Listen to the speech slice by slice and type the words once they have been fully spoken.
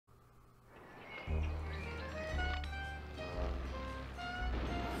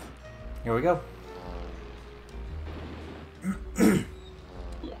Here we go.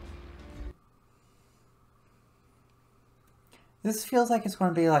 This feels like it's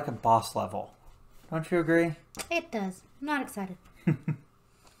going to be like a boss level. Don't you agree? It does. I'm not excited.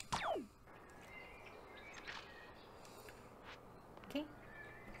 Okay.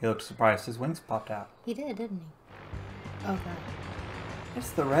 He looked surprised his wings popped out. He did, didn't he? Oh, God.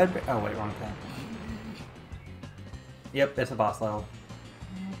 It's the red... Oh, wait, wrong thing. Yep, it's a boss level.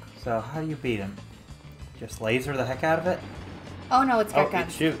 So, how do you beat him? Just laser the heck out of it? Oh, no, it's got Oh,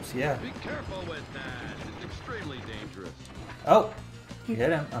 guns. it shoots, yeah. Be careful with that. It's extremely dangerous. Oh! You hit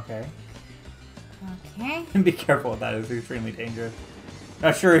him, okay. Okay. Be careful with that, it's extremely dangerous.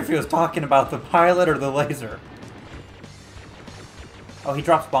 Not sure if he was talking about the pilot or the laser. Oh, he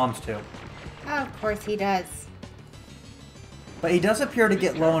drops bombs too. Oh, of course he does. But he does appear to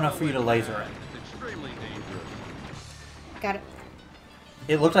get low enough for you to laser it. It's extremely dangerous. Got it.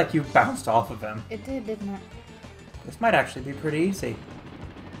 It looked like you bounced off of him. It did, didn't it? This might actually be pretty easy.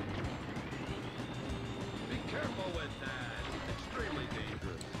 Be careful with that. It's extremely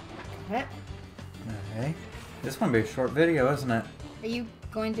dangerous. Got it. Okay. This is going to be a short video, isn't it? Are you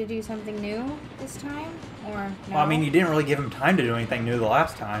going to do something new this time? Or no? Well, I mean, you didn't really give him time to do anything new the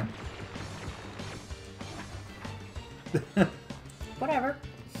last time. Whatever.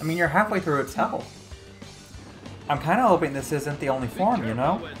 I mean, you're halfway through itself. I'm kind of hoping this isn't the only form, you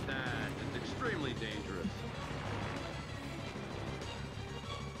know? Be careful with that. It's extremely dangerous.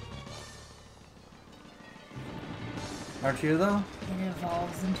 Aren't you, though? It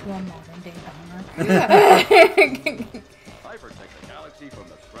evolves into a modern day bomber. I protect the galaxy from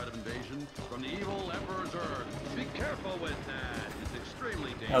the threat of invasion from the evil Emperor's Earth. Be careful with that. It's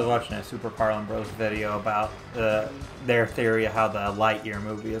extremely dangerous. I was watching a Super Carlin Bros video about their theory of how the Lightyear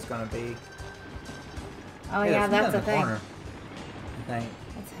movie is going to be. Oh, Hey, yeah, there's that's something a in the thing. corner, I think.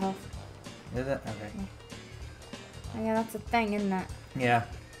 That's health. Is it? Okay. Oh, yeah, that's a thing, isn't it? Yeah.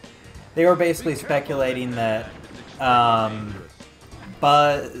 They were basically speculating that,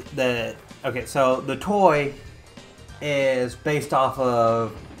 okay, so the toy is based off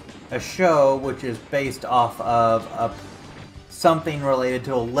of a show, which is based off of something related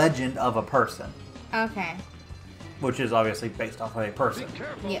to a legend of a person, Okay. which is obviously based off of a person. Be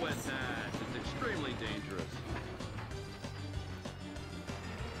careful Yes. with that. It's extremely dangerous.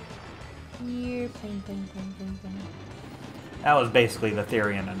 You're playing. That was basically the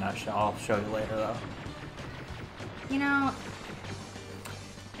theory in a nutshell. I'll show you later, though. You know,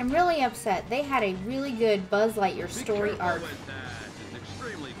 I'm really upset. They had a really good Buzz Lightyear Be story careful arc with that. It's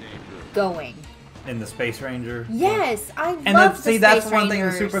extremely dangerous. going. In the Space Ranger. Yes, I And love the see, that's Space one thing the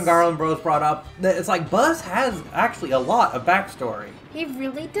Rangers. Super and Garland Bros brought up. That it's like Buzz has actually a lot of backstory. He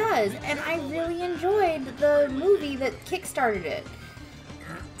really does, and I really enjoyed the movie that kickstarted it.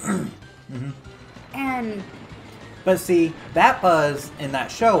 And But see, that Buzz in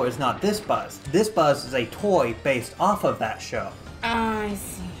that show is not this Buzz. This Buzz is a toy based off of that show. I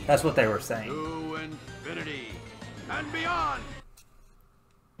see. That's what they were saying. To infinity and beyond.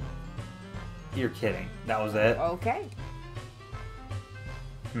 You're kidding. That was it? Okay.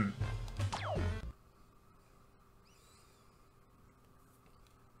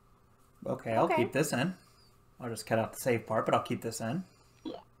 Okay, I'll Okay. keep this in. I'll just cut out the save part, but I'll keep this in.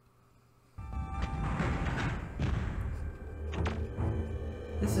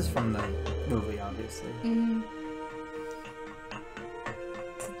 This is from the movie, obviously.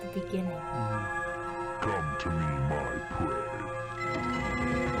 It's at the beginning. Come to me, my prey.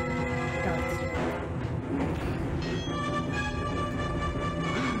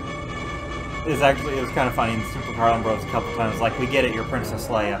 It was kind of funny in Super Carlin Bros a couple times. Like, we get it, you're Princess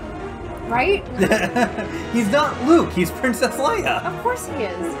Leia. Right? He's not Luke, he's Princess Leia. Of course he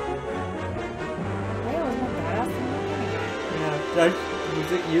is. Leia was more badass than Luke anyway. Yeah,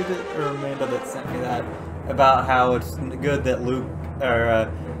 was it you that, or Amanda that sent me that? About how it's good that Luke,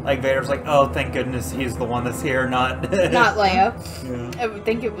 or like Vader's like, oh, thank goodness he's the one that's here, not... Not Leia. Yeah. I would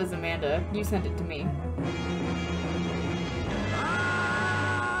think it was Amanda. You sent it to me.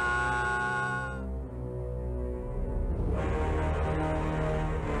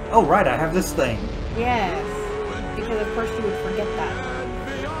 Oh, right, I have this thing. Yes. Because of course you would forget that.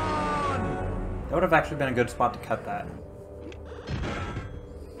 That would have actually been a good spot to cut that.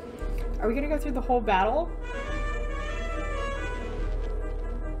 Are we gonna go through the whole battle?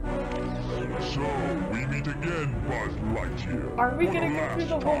 So, we meet again, Buzz Lightyear. Are we For gonna go through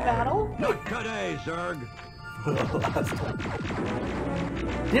the last whole time. battle? Not today, Zurg.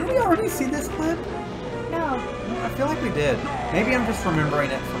 Didn't we already see this clip? No. I feel like we did. Maybe I'm just remembering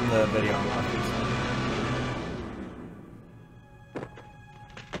it from the video I'm watching.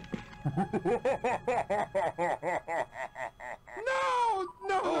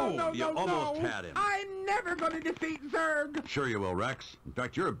 You almost had him. I'm never going to defeat Zurg. Sure you will, Rex. In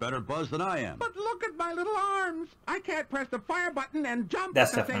fact, you're a better Buzz than I am. But look at my little arms. I can't press the fire button and jump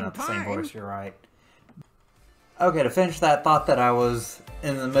That's at the definitely same not the same time. voice, you're right. Okay, to finish that thought that I was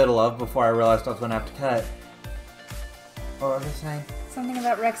in the middle of before I realized I was going to have to cut. What was I saying? Something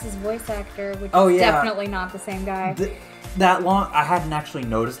about Rex's voice actor, which Oh, is yeah. definitely not the same guy. That long, I hadn't actually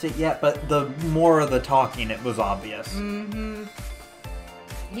noticed it yet, but the more of the talking, it was obvious. Mm-hmm.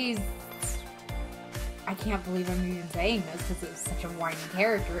 I can't believe I'm even saying this because it's such a whiny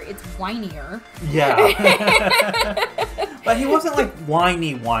character. It's whinier. Yeah. But he wasn't like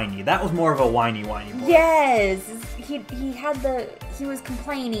whiny. That was more of a whiny voice. Yes. He was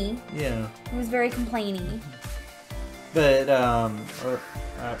complainy. Yeah. He was very complainy. But, I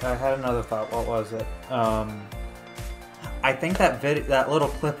had another thought. What was it? I think that little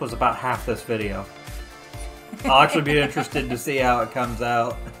clip was about half this video. I'll actually be interested to see how it comes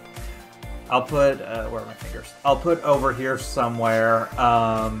out. I'll put, where are my fingers? I'll put over here somewhere,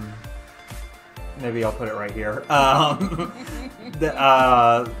 maybe I'll put it right here.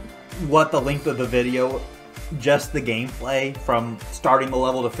 What the length of the video, just the gameplay from starting the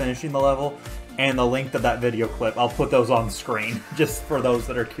level to finishing the level, and the length of that video clip. I'll put those on screen, just for those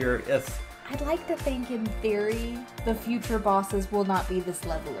that are curious. I'd like to think, in theory, the future bosses will not be this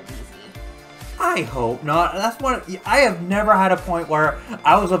level of easy. I hope not. That's what I have never had a point where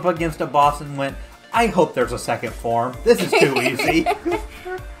I was up against a boss and went, I hope there's a second form. This is too easy.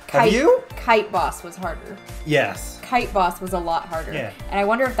 Have you? Kite boss was harder. Yes. Kite boss was a lot harder. Yeah. And I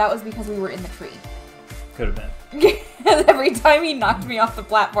wonder if that was because we were in the tree. Could have been. Every time he knocked me off the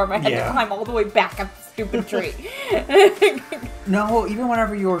platform, I had to climb all the way back up the stupid tree. No, even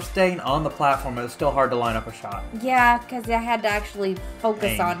whenever you were staying on the platform, it was still hard to line up a shot. Yeah, because I had to actually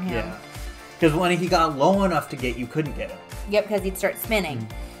focus on him. Yeah. Because when he got low enough to get, you couldn't get him. Yep, because he'd start spinning.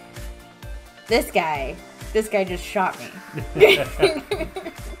 This guy just shot me.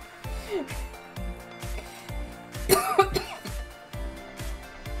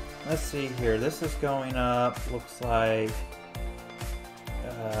 Let's see here. This is going up, looks like,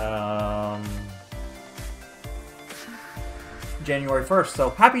 January 1st. So,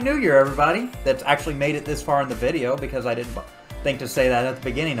 Happy New Year, everybody. That's actually made it this far in the video, because I didn't think to say that at the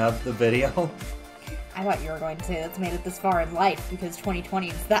beginning of the video. I thought you were going to say that's made it this far in life, because 2020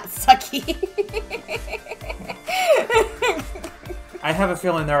 is that sucky. I have a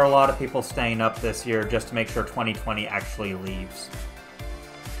feeling there are a lot of people staying up this year just to make sure 2020 actually leaves.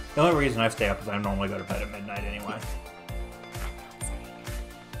 The only reason I stay up is I normally go to bed at midnight anyway.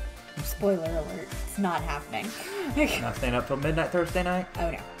 Spoiler alert, it's not happening. Not staying up till midnight Thursday night?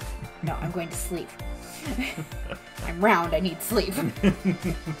 Oh no. No, I'm going to sleep. I'm round, I need sleep.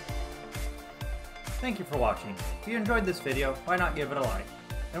 Thank you for watching. If you enjoyed this video, why not give it a like?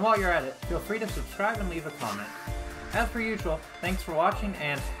 And while you're at it, feel free to subscribe and leave a comment. As per usual, thanks for watching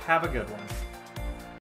and have a good one.